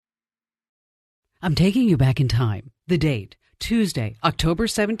I'm taking you back in time. The date, Tuesday, October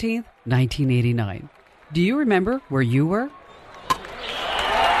 17th, 1989. Do you remember where you were?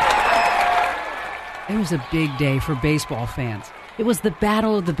 It was a big day for baseball fans. It was the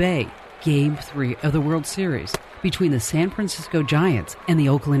Battle of the Bay, Game 3 of the World Series, between the San Francisco Giants and the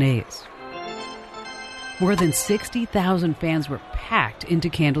Oakland A's. More than 60,000 fans were packed into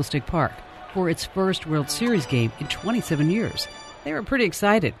Candlestick Park for its first World Series game in 27 years. They were pretty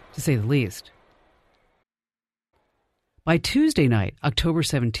excited, to say the least. By Tuesday night, October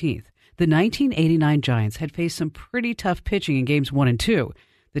 17th, the 1989 Giants had faced some pretty tough pitching in Games 1 and 2.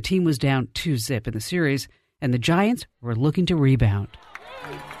 The team was down 2-0 in the series, and the Giants were looking to rebound.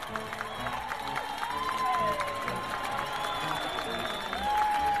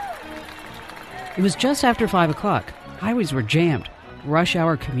 It was just after 5 o'clock. Highways were jammed. Rush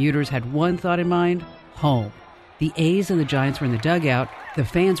hour commuters had one thought in mind: home. The A's and the Giants were in the dugout. The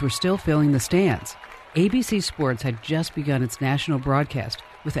fans were still filling the stands. ABC Sports had just begun its national broadcast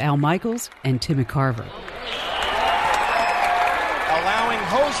with Al Michaels and Tim McCarver. Allowing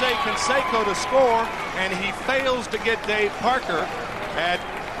Jose Canseco to score, and he fails to get Dave Parker at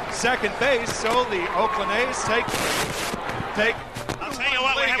second base, so the Oakland A's take. I'll tell you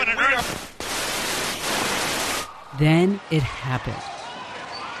what, we're having an earth. Then it happened.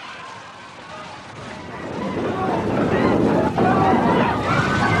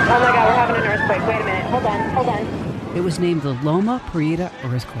 Oh my God, we're having an earthquake. Wait a minute. Hold on. It was named the Loma Prieta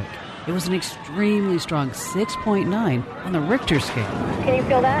earthquake. It was an extremely strong 6.9 on the Richter scale. Can you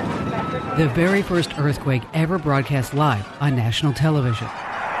feel that? The very first earthquake ever broadcast live on national television.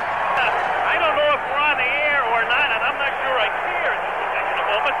 I don't know if we're on the air or not, and I'm not sure I care at this particular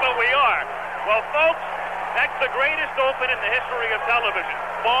moment, but we are. Well, folks, that's the greatest open in the history of television,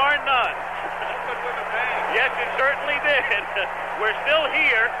 bar none. Yes, it certainly did. We're still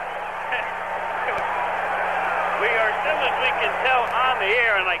here. We are still, as we can tell, on the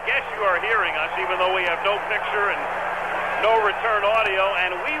air, and I guess you are hearing us, even though we have no picture and no return audio,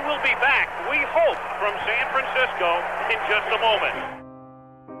 and we will be back, we hope, from San Francisco in just a moment.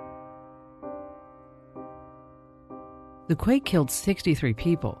 The quake killed 63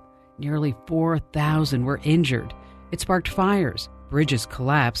 people. Nearly 4,000 were injured. It sparked fires. Bridges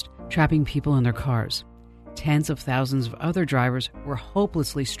collapsed, trapping people in their cars. Tens of thousands of other drivers were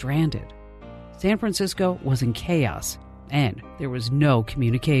hopelessly stranded. San Francisco was in chaos, and there was no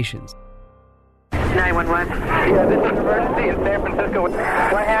communications. 911. Yeah, this is an emergency in San Francisco. What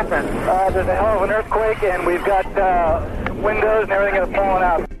happened? There's a hell of an earthquake, and we've got windows and everything that's falling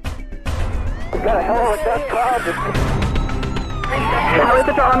out. We've got a hell of a dust cloud. How is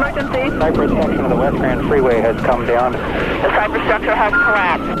it for emergency? Cypress section of the West Grand Freeway has come down. The Cypress structure has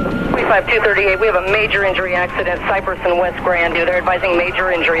collapsed. 35238, we have a major injury accident, Cypress and West Grand. They're advising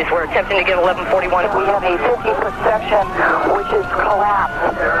major injuries. We're attempting to give 1141. We have a 50-foot section which is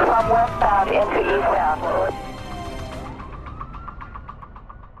collapsed from westbound into eastbound.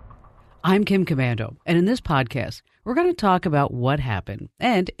 I'm Kim Komando, and in this podcast, we're going to talk about what happened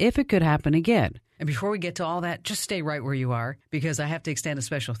and if it could happen again. And before we get to all that, just stay right where you are, because I have to extend a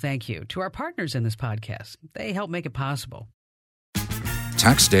special thank you to our partners in this podcast. They help make it possible.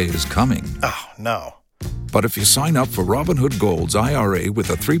 Tax day is coming. Oh, no. But if you sign up for Robinhood Gold's IRA with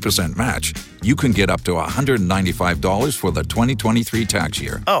a 3% match, you can get up to $195 for the 2023 tax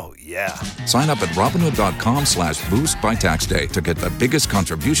year. Oh, yeah. Sign up at Robinhood.com/boost by tax day to get the biggest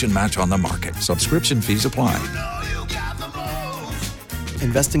contribution match on the market. Subscription fees apply.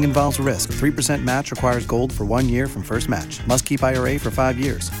 Investing involves risk. 3% match requires gold for 1 year from first match. Must keep IRA for 5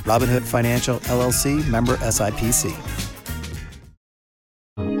 years. Robinhood Financial, LLC, member SIPC.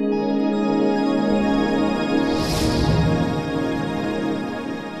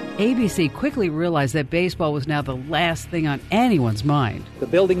 ABC quickly realized that baseball was now the last thing on anyone's mind. The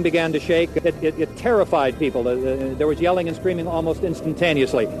building began to shake. It terrified people. There was yelling and screaming almost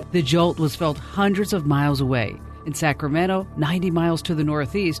instantaneously. The jolt was felt hundreds of miles away. In Sacramento, 90 miles to the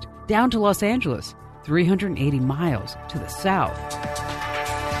northeast, down to Los Angeles, 380 miles to the south.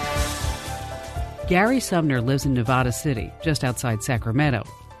 Gary Sumner lives in Nevada City, just outside Sacramento.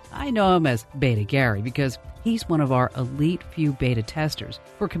 I know him as Beta Gary because he's one of our elite few beta testers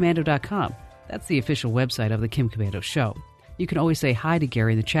for Komando.com. That's the official website of the Kim Komando Show. You can always say hi to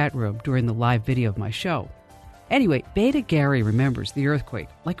Gary in the chat room during the live video of my show. Anyway, Beta Gary remembers the earthquake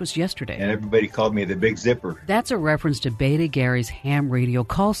like it was yesterday. And everybody called me the Big Zipper. That's a reference to Beta Gary's ham radio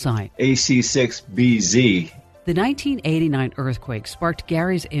call sign, AC6BZ. The 1989 earthquake sparked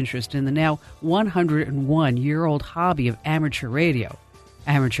Gary's interest in the now 101-year-old hobby of amateur radio.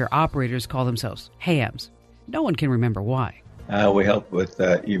 Amateur operators call themselves hams. No one can remember why. We help with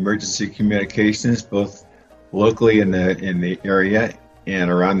emergency communications, both locally in the area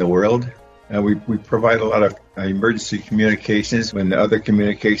and around the world. We provide a lot of emergency communications when the other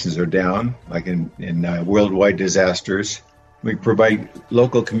communications are down, like in worldwide disasters. We provide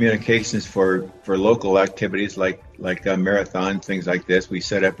local communications for local activities like marathons, things like this. We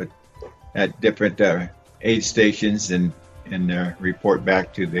set up at different aid stations and report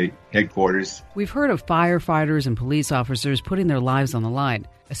back to the headquarters. We've heard of firefighters and police officers putting their lives on the line,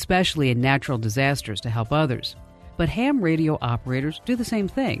 especially in natural disasters, to help others. But ham radio operators do the same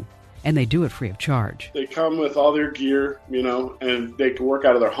thing, and they do it free of charge. They come with all their gear, and they can work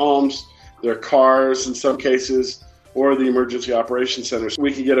out of their homes, their cars in some cases, or the emergency operations centers.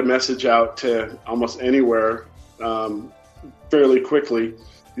 We can get a message out to almost anywhere fairly quickly.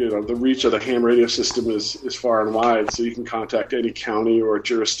 The reach of the ham radio system is far and wide, so you can contact any county or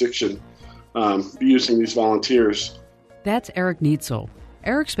jurisdiction using these volunteers. That's Eric Neitzel.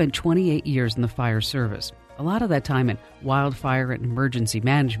 Eric spent 28 years in the fire service, a lot of that time in wildfire and emergency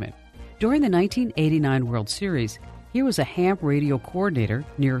management. During the 1989 World Series, he was a ham radio coordinator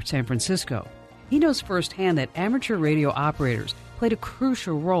near San Francisco. He knows firsthand that amateur radio operators played a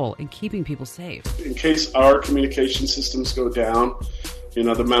crucial role in keeping people safe. In case our communication systems go down,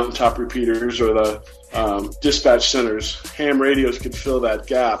 the mountaintop repeaters or the dispatch centers, ham radios could fill that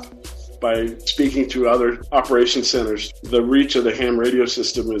gap by speaking to other operation centers. The reach of the ham radio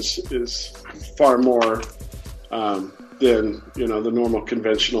system is far more than the normal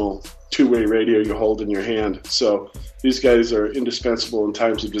conventional two-way radio you hold in your hand. So these guys are indispensable in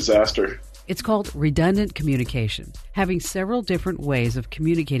times of disaster. It's called redundant communication, having several different ways of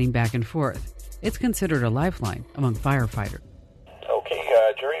communicating back and forth. It's considered a lifeline among firefighters. Okay,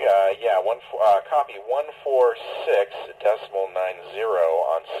 Jerry, copy 146.90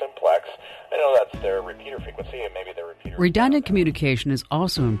 on simplex. I know that's their repeater frequency and maybe their repeater... Redundant communication is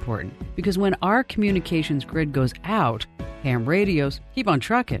also important because when our communications grid goes out, ham radios keep on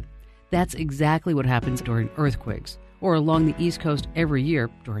trucking. That's exactly what happens during earthquakes, or along the East Coast every year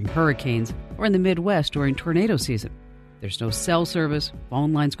during hurricanes, or in the Midwest during tornado season. There's no cell service,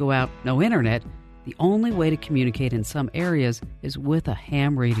 phone lines go out, no internet. The only way to communicate in some areas is with a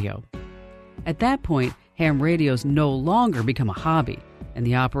ham radio. At that point, ham radios no longer become a hobby, and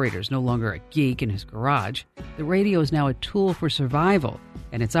the operator is no longer a geek in his garage. The radio is now a tool for survival,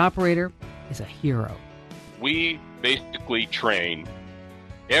 and its operator is a hero. We basically train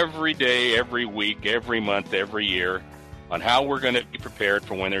every day, every week, every month, every year on how we're going to be prepared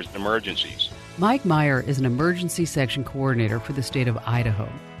for when there's emergencies. Mike Meyer is an emergency section coordinator for the state of Idaho.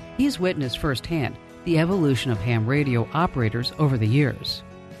 He's witnessed firsthand the evolution of ham radio operators over the years.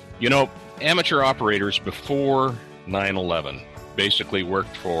 Amateur operators before 9/11 basically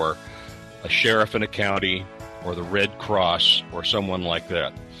worked for a sheriff in a county or the Red Cross or someone like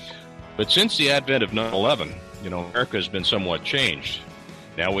that. But since the advent of 9/11, America has been somewhat changed.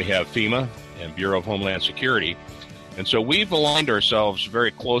 Now we have FEMA and Bureau of Homeland Security. And so we've aligned ourselves very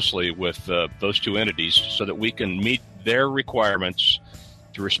closely with those two entities so that we can meet their requirements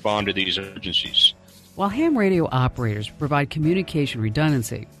to respond to these emergencies. While ham radio operators provide communication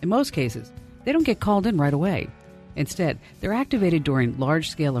redundancy, in most cases, they don't get called in right away. Instead, they're activated during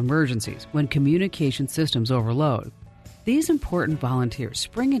large-scale emergencies when communication systems overload. These important volunteers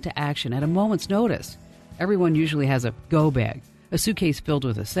spring into action at a moment's notice. Everyone usually has a go bag, a suitcase filled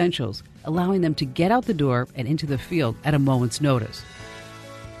with essentials, allowing them to get out the door and into the field at a moment's notice.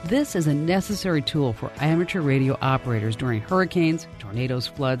 This is a necessary tool for amateur radio operators during hurricanes, tornadoes,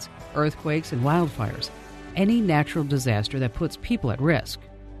 floods, earthquakes, and wildfires, any natural disaster that puts people at risk.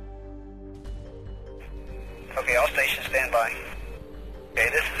 Okay, all stations stand by.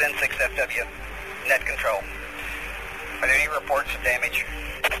 Okay, this is N6FW, net control. Are there any reports of damage?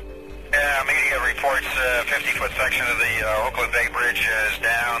 Yeah, I'm getting reports. 50-foot section of the Oakland Bay Bridge is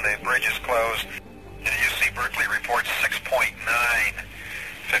down. The bridge is closed. And UC Berkeley reports 6.9,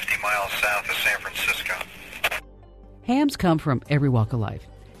 50 miles south of San Francisco. Hams come from every walk of life,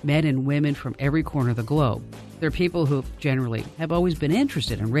 men and women from every corner of the globe. They're people who generally have always been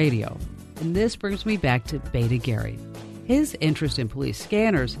interested in radio. And this brings me back to Beta Gary. His interest in police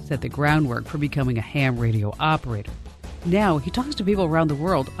scanners set the groundwork for becoming a ham radio operator. Now he talks to people around the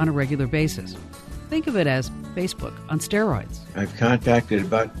world on a regular basis. Think of it as Facebook on steroids. I've contacted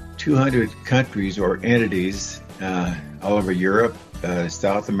about 200 countries or entities all over Europe,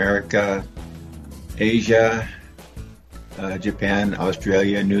 South America, Asia, Japan,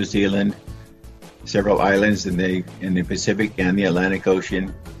 Australia, New Zealand, several islands in the Pacific and the Atlantic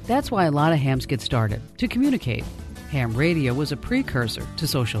Ocean. That's why a lot of hams get started, to communicate. Ham radio was a precursor to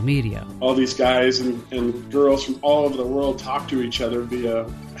social media. All these guys and girls from all over the world talk to each other via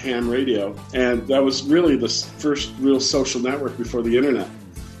ham radio. And that was really the first real social network before the internet.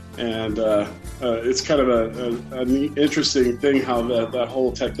 And it's kind of a neat, interesting thing how that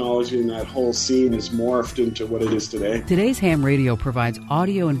whole technology and that whole scene is morphed into what it is today. Today's ham radio provides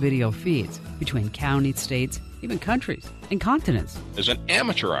audio and video feeds between counties, states, even countries and continents. As an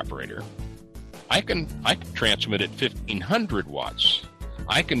amateur operator, I can transmit at 1,500 watts.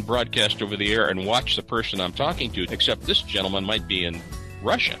 I can broadcast over the air and watch the person I'm talking to, except this gentleman might be in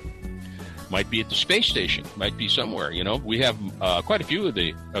Russia, might be at the space station, might be somewhere. You know, we have quite a few of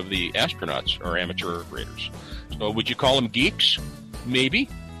the astronauts are amateur operators. So would you call them geeks? Maybe.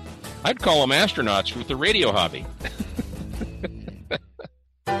 I'd call them astronauts with the radio hobby.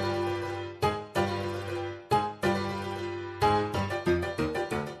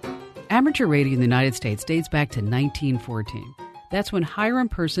 Amateur radio in the United States dates back to 1914. That's when Hiram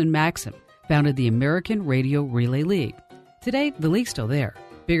Person Maxim founded the American Radio Relay League. Today, the league's still there,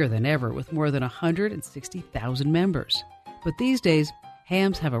 bigger than ever with more than 160,000 members. But these days,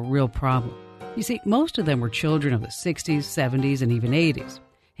 hams have a real problem. You see, most of them were children of the 60s, 70s, and even 80s.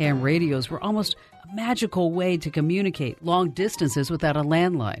 Ham radios were almost a magical way to communicate long distances without a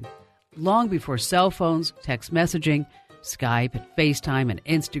landline. Long before cell phones, text messaging, Skype and FaceTime and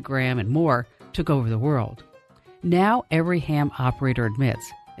Instagram and more took over the world. Now every ham operator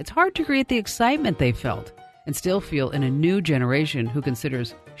admits it's hard to create the excitement they felt and still feel in a new generation who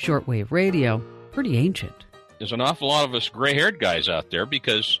considers shortwave radio pretty ancient. There's an awful lot of us gray-haired guys out there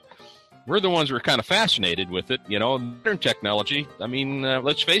because we're the ones who are kind of fascinated with it. You know, modern technology, I mean,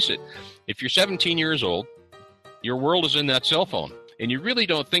 let's face it, if you're 17 years old, your world is in that cell phone, and you really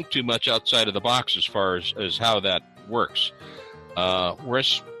don't think too much outside of the box as far as how that works.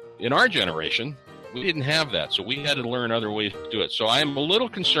 Whereas in our generation, we didn't have that, so we had to learn other ways to do it. So I'm a little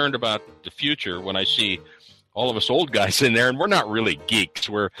concerned about the future when I see all of us old guys in there, and we're not really geeks.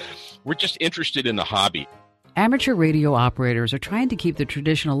 We're just interested in the hobby. Amateur radio operators are trying to keep the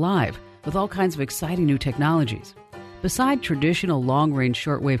tradition alive with all kinds of exciting new technologies. Beside traditional long-range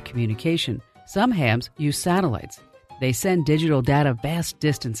shortwave communication, some hams use satellites. They send digital data vast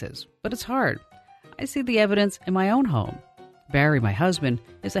distances, but it's hard. I see the evidence in my own home. Barry, my husband,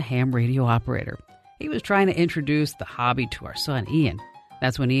 is a ham radio operator. He was trying to introduce the hobby to our son, Ian.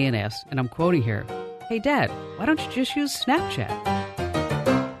 That's when Ian asked, and I'm quoting here, "Hey, Dad, why don't you just use Snapchat?"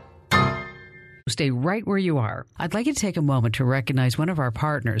 Stay right where you are. I'd like you to take a moment to recognize one of our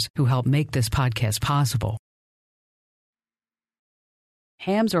partners who helped make this podcast possible.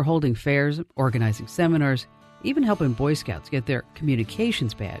 Hams are holding fairs, organizing seminars, even helping Boy Scouts get their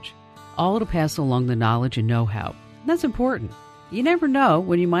communications badge, all to pass along the knowledge and know-how. That's important. You never know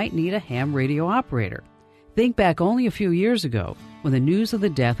when you might need a ham radio operator. Think back only a few years ago when the news of the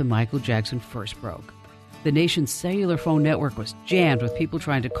death of Michael Jackson first broke. The nation's cellular phone network was jammed with people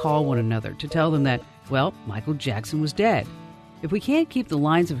trying to call one another to tell them that, well, Michael Jackson was dead. If we can't keep the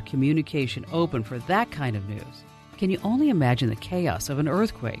lines of communication open for that kind of news, can you only imagine the chaos of an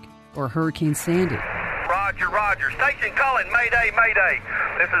earthquake or Hurricane Sandy? Roger. Station calling. Mayday.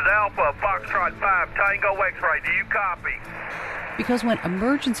 This is Alpha Foxtrot 5 Tango X-Ray. Do you copy? Because when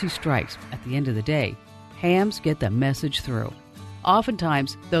emergency strikes at the end of the day, hams get the message through.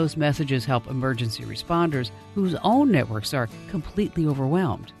 Oftentimes, those messages help emergency responders whose own networks are completely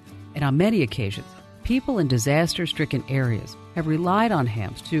overwhelmed. And on many occasions, people in disaster-stricken areas have relied on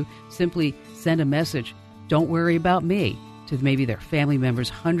hams to simply send a message, "Don't worry about me," to maybe their family members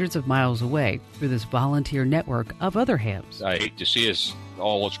hundreds of miles away through this volunteer network of other hams. I hate to see us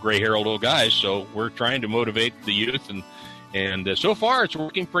all as gray-haired old guys, so we're trying to motivate the youth, and so far it's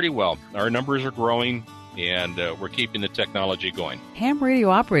working pretty well. Our numbers are growing, and we're keeping the technology going. Ham radio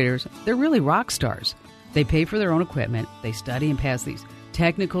operators, they're really rock stars. They pay for their own equipment, they study and pass these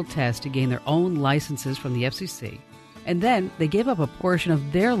technical tests to gain their own licenses from the FCC, and then they give up a portion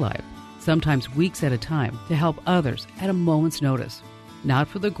of their life, sometimes weeks at a time, to help others at a moment's notice. Not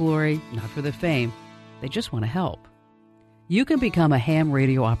for the glory, not for the fame, they just want to help. You can become a ham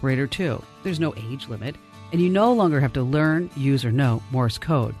radio operator too. There's no age limit, and you no longer have to learn, use, or know Morse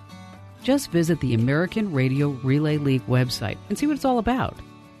code. Just visit the American Radio Relay League website and see what it's all about.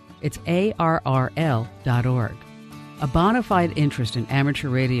 It's ARRL.org. A bona fide interest in amateur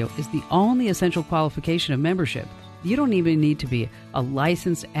radio is the only essential qualification of membership. You don't even need to be a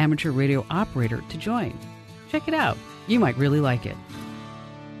licensed amateur radio operator to join. Check it out. You might really like it.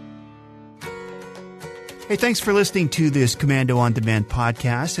 Hey, thanks for listening to this Commando On Demand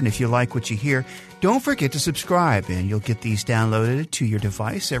podcast. And if you like what you hear, Don't forget to subscribe, and you'll get these downloaded to your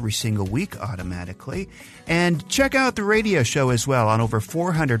device every single week automatically. And check out the radio show as well on over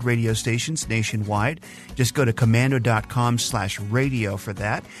 400 radio stations nationwide. Just go to komando.com/radio for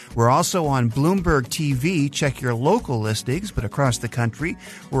that. We're also on Bloomberg TV. Check your local listings, but across the country,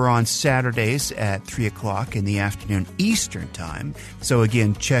 we're on Saturdays at 3 o'clock in the afternoon Eastern Time. So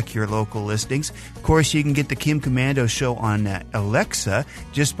again, check your local listings. Of course, you can get the Kim Komando Show on Alexa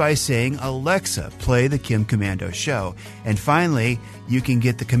just by saying, Alexa, play the Kim Komando Show. And finally, you can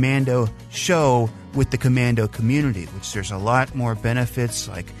get the Komando Show with the Komando community, which there's a lot more benefits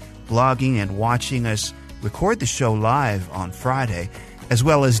like blogging and watching us record the show live on Friday, as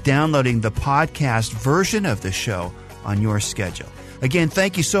well as downloading the podcast version of the show on your schedule. Again,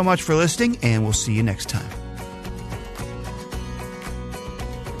 thank you so much for listening, and we'll see you next time.